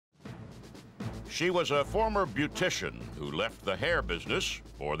She was a former beautician who left the hair business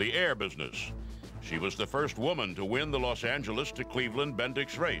for the air business. She was the first woman to win the Los Angeles to Cleveland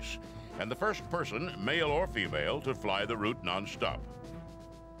Bendix race, and the first person, male or female, to fly the route nonstop.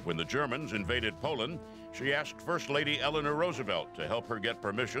 When the Germans invaded Poland, she asked First Lady Eleanor Roosevelt to help her get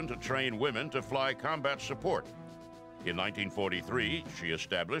permission to train women to fly combat support. In 1943, she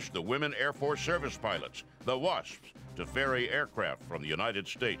established the Women Air Force Service Pilots, the WASPs, to ferry aircraft from the United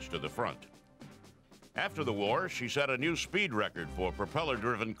States to the front. After the war, she set a new speed record for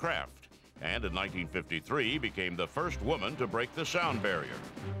propeller-driven craft, and in 1953 became the first woman to break the sound barrier.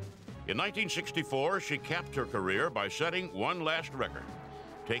 In 1964, she capped her career by setting one last record,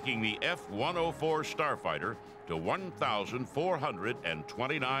 taking the F-104 Starfighter to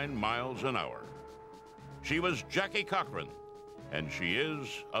 1,429 miles an hour. She was Jackie Cochran, and she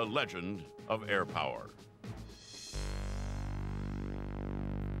is a legend of air power.